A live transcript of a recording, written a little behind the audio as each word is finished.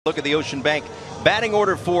Look at the Ocean Bank batting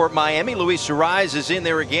order for Miami. Luis Arraez is in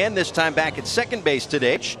there again, this time back at second base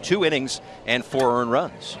today. 2 innings and 4 earned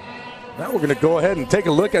runs. Now we're going to go ahead and take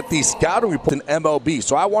a look at the scouting report in MLB.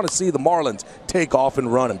 So I want to see the Marlins take off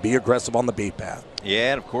and run and be aggressive on the beat path.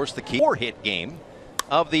 Yeah, and of course the key 4-hit game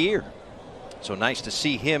of the year. So nice to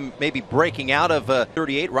see him maybe breaking out of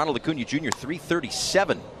 38. Ronald Acuna Jr.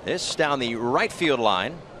 337. This down the right field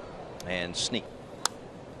line and sneak.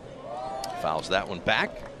 Fouls that one back.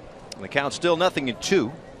 And the count still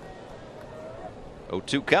 0-2.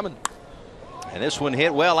 0-2 coming. And this one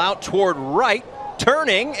hit well out toward right.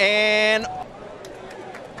 Turning and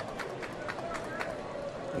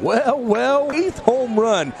well, 8th home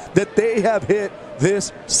run that they have hit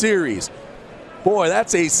this series. Boy,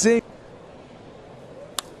 that's a sing.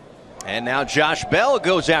 And now Josh Bell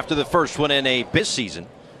goes after the first one in a big season.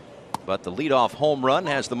 But the leadoff home run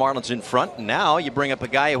has the Marlins in front. And now you bring up a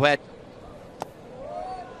guy who had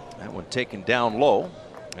that one taken down low,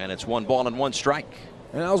 and it's 1 ball and 1 strike.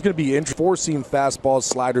 And that was going to be interesting. 4-seam fastballs,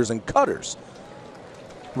 sliders, and cutters.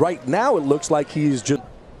 Right now, it looks like he's just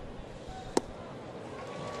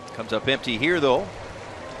comes up empty here, though.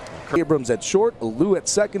 Abrams at short, Alou at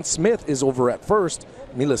second, Smith is over at first,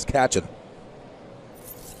 Milas catching.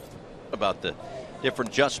 About the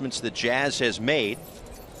different adjustments that Jazz has made.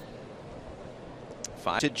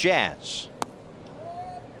 5 to Jazz.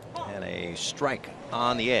 And a strike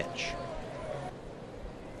on the edge.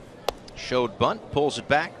 Showed bunt, pulls it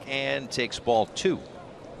back, and takes ball 2.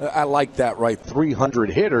 I like that, right? 300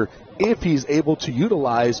 hitter if he's able to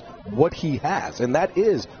utilize what he has, and that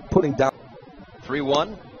is putting down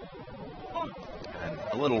 3-1. And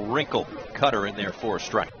a little wrinkle cutter in there for a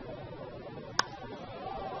strike.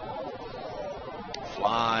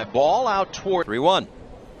 Fly ball out toward 3-1.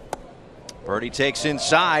 Birdie takes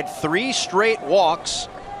inside, 3 straight walks.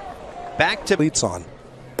 Back to leads on.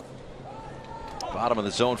 Bottom of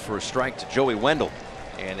the zone for a strike to Joey Wendell.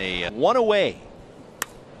 And a 1 away.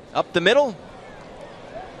 Up the middle.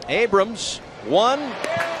 Abrams, 1.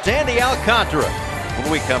 Sandy Alcantara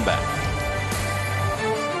when we come back.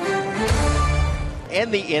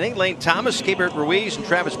 End the inning. Lane Thomas, Keibert Ruiz, and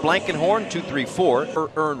Travis Blankenhorn,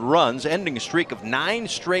 2-3-4 earned runs, ending a streak of 9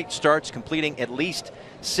 straight starts, completing at least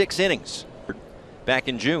 6 innings back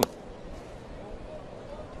in June.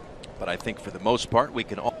 But I think for the most part we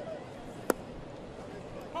can all.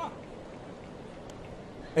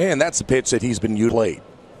 And that's the pitch that he's been played.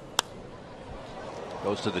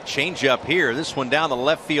 Goes to the changeup here. This one down the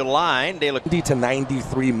left field line. 90 to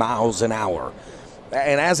 93 miles an hour.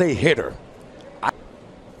 And as a hitter,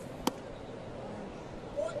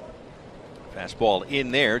 fastball in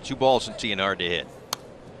there. 2 balls and 2 hard to hit.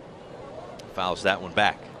 Fouls that one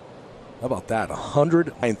back. How about that?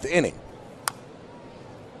 109th inning.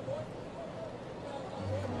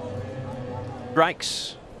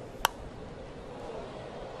 Strikes.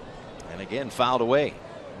 And again fouled away.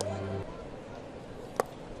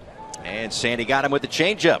 And Sandy got him with the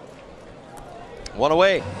changeup. 1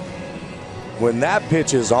 away. When that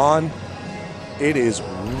pitch is on, it is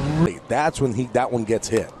really, that's when that one gets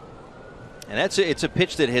hit. And it's a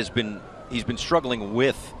pitch that he's been struggling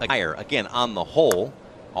with. Again, on the whole,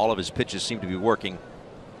 all of his pitches seem to be working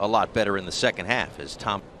a lot better in the second half as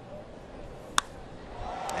Tom.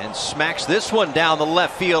 And smacks this one down the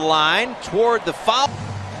left field line toward the foul.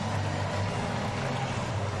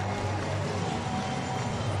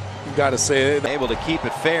 You got to say it. Able to keep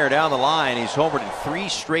it fair down the line. He's homered in 3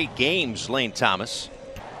 straight games, Lane Thomas.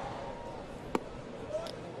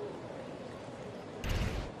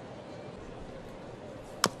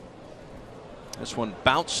 This one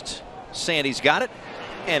bounced. Sandy's got it,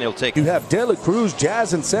 and he'll take it. You have De La Cruz,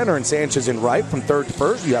 Jazz in center, and Sanchez in right from third to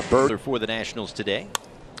first. You have Bird for the Nationals today.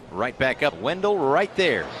 Right back up. Wendell right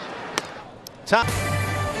there. Top.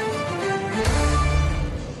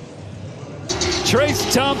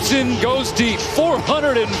 Trace Thompson goes deep,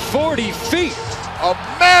 440 feet. A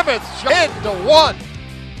mammoth hit to 1.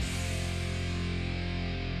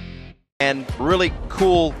 And really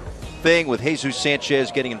cool thing with Jesus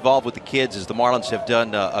Sanchez getting involved with the kids is the Marlins have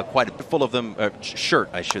done quite a full of them, shirt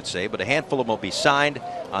I should say, but a handful of them will be signed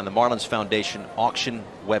on the Marlins Foundation auction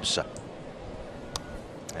website.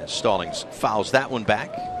 And Stallings fouls that one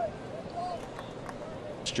back.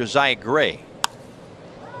 It's Josiah Gray.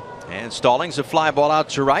 And Stallings, a fly ball out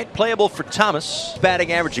to right. Playable for Thomas.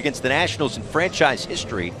 Batting average against the Nationals in franchise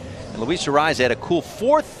history. And Luis Arraez had a cool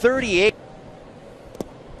 438.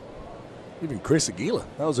 Even Chris Aguila.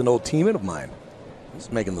 That was an old teammate of mine. He's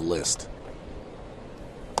making the list.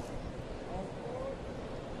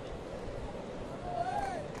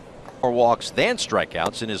 More walks than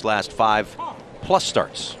strikeouts in his last 5 playoffs. plus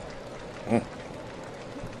starts. An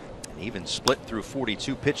even split through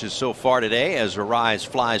 42 pitches so far today as Arise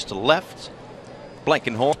flies to left.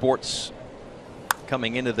 Blankenhorn Sports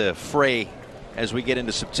coming into the fray as we get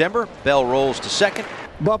into September. Bell rolls to second.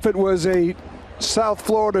 Buffett was a South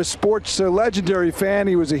Florida sports legendary fan.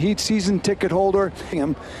 He was a Heat season ticket holder.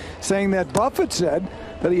 Him saying that Buffett said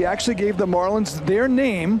that he actually gave the Marlins their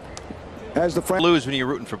name as the lose when you're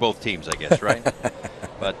rooting for both teams, I guess, right?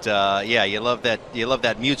 But yeah, you love that. You love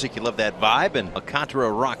that music. You love that vibe. And Alcantara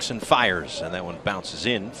rocks and fires, and that one bounces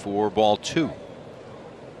in for ball 2.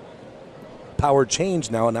 Power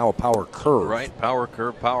change now, and now a power curve. Right, power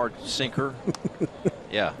curve, power sinker.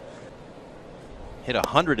 Yeah, hit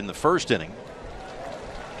 100 in the first inning.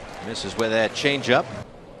 Misses with that changeup.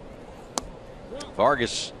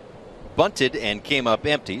 Vargas bunted and came up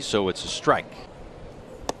empty, so it's a strike.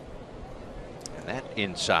 And that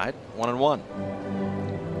inside, 1-1.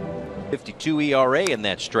 52 ERA in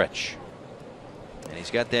that stretch. And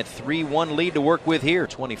he's got that 3-1 lead to work with here.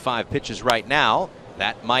 25 pitches right now.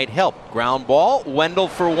 That might help. Ground ball. Wendell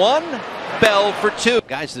for 1. Bell for 2.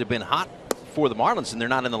 Guys that have been hot for the Marlins, and they're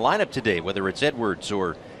not in the lineup today, whether it's Edwards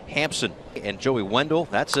or Hampson and Joey Wendell.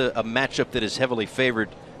 That's a matchup that is heavily favored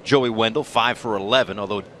Joey Wendell, 5 for 11,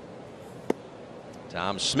 although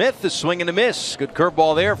Tom Smith is swinging a miss. Good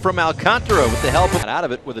curveball there from Alcantara with the help of out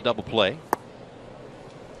of it with a double play.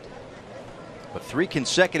 But 3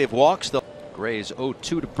 consecutive walks. The Grays 0-2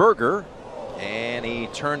 to Berger, and he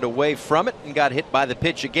turned away from it and got hit by the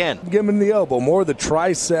pitch again. Give him the elbow, more the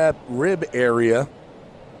tricep rib area,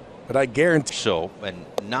 but I guarantee so, and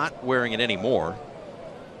not wearing it anymore.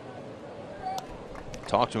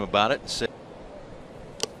 Talked to him about it and said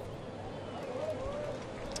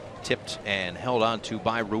tipped and held on to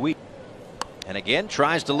by Ruiz. And again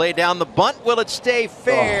tries to lay down the bunt. Will it stay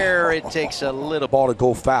fair? It takes a little ball to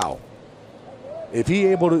go foul. If he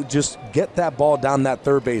able to just get that ball down that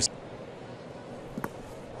third base.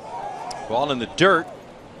 Ball in the dirt.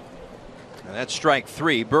 And that's strike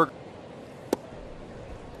 3. Berger.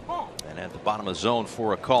 And at the bottom of the zone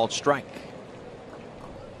for a called strike.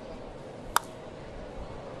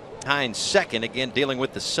 Behind second, again dealing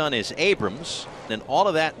with the sun, is Abrams. And all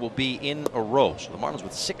of that will be in a row. So the Marlins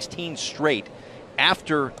with 16 straight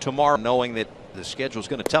after tomorrow, knowing that the schedule is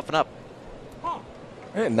going to toughen up.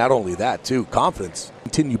 And not only that, too, confidence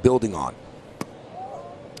continue building on.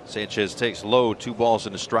 Sanchez takes low, 2 balls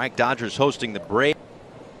and a strike. Dodgers hosting the Braves.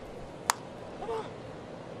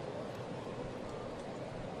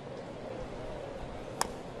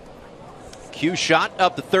 Cue shot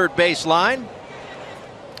up the third base line.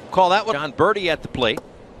 Call that one. John Birdie at the plate.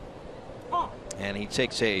 And he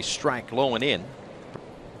takes a strike low and in.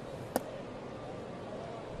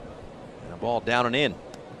 And a ball down and in.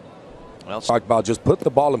 Well, talk about just put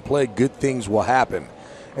the ball in play, good things will happen.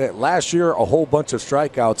 And last year, a whole bunch of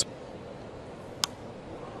strikeouts.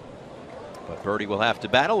 But Birdie will have to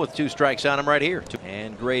battle with 2 strikes on him right here.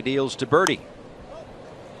 And Gray deals to Birdie.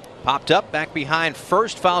 Popped up, back behind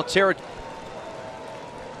first, foul territory.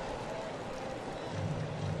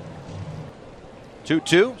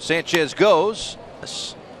 2-2. Sanchez goes.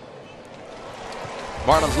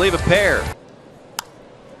 Marlins leave a pair.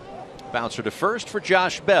 Bouncer to first for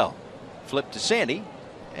Josh Bell. Flip to Sandy,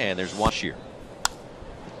 and there's 1 sheer.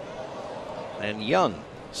 And Young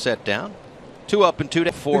set down. 2 up and 2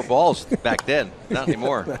 down. 4 balls back then. Not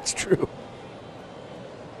anymore. That's true.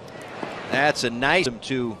 That's a nice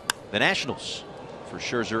to the Nationals for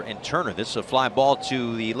Scherzer and Turner. This is a fly ball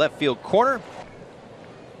to the left field corner.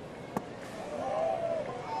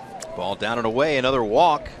 Ball down and away, another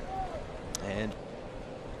walk. And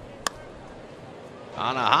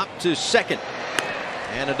on a hop to second.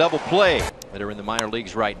 And a double play. That are in the minor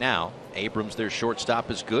leagues right now. Abrams, their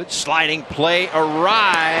shortstop, is good. Sliding play,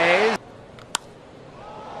 Arise.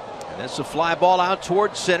 And that's a fly ball out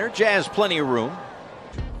towards center. Jazz plenty of room.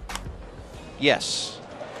 Yes.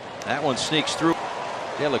 That one sneaks through.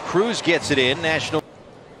 De La Cruz gets it in. National.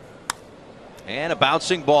 And a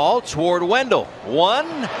bouncing ball toward Wendell.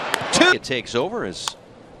 1, 2. It takes over as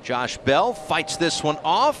Josh Bell fights this one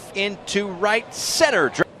off into right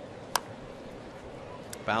center.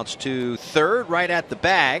 Bounce to third, right at the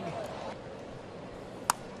bag.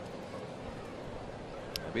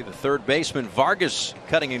 That'll be the third baseman, Vargas,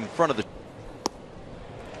 cutting in front of the.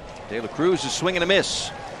 De La Cruz is swinging a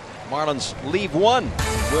miss. Marlins leave 1.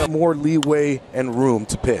 Well, more leeway and room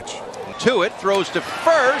to pitch. To it, throws to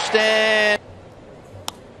first, and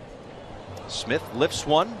Smith lifts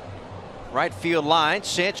one. Right field line.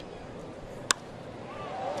 Sanchez.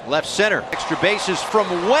 Left center. Extra bases from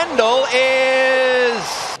Wendell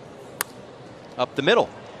is up the middle.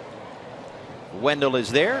 Wendell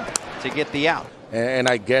is there to get the out. And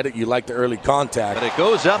I get it. You like the early contact. But it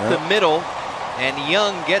goes up the middle, and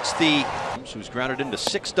Young gets the. Who's grounded into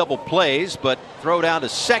 6 double plays, but throw down to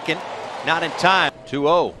second, not in time.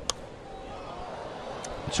 2-0.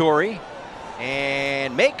 Torrey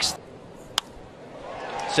and makes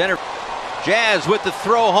center. Jazz with the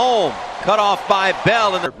throw home, cut off by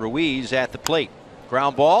Bell, and Ruiz at the plate.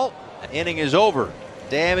 Ground ball. Inning is over.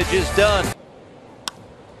 Damage is done.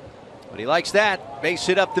 But he likes that. Base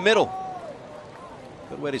hit up the middle.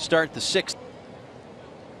 Good way to start the 6th.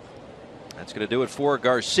 That's going to do it for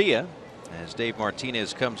Garcia as Dave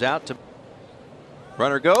Martinez comes out to.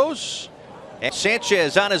 Runner goes. And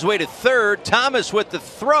Sanchez on his way to third. Thomas with the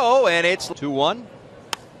throw, and it's 2-1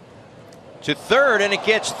 to third, and it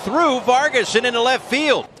gets through Vargas and into left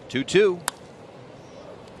field. 2-2.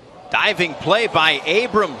 Diving play by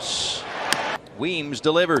Abrams. Weems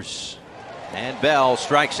delivers, and Bell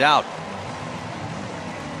strikes out.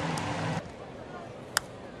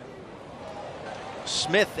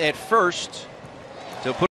 Smith at first to put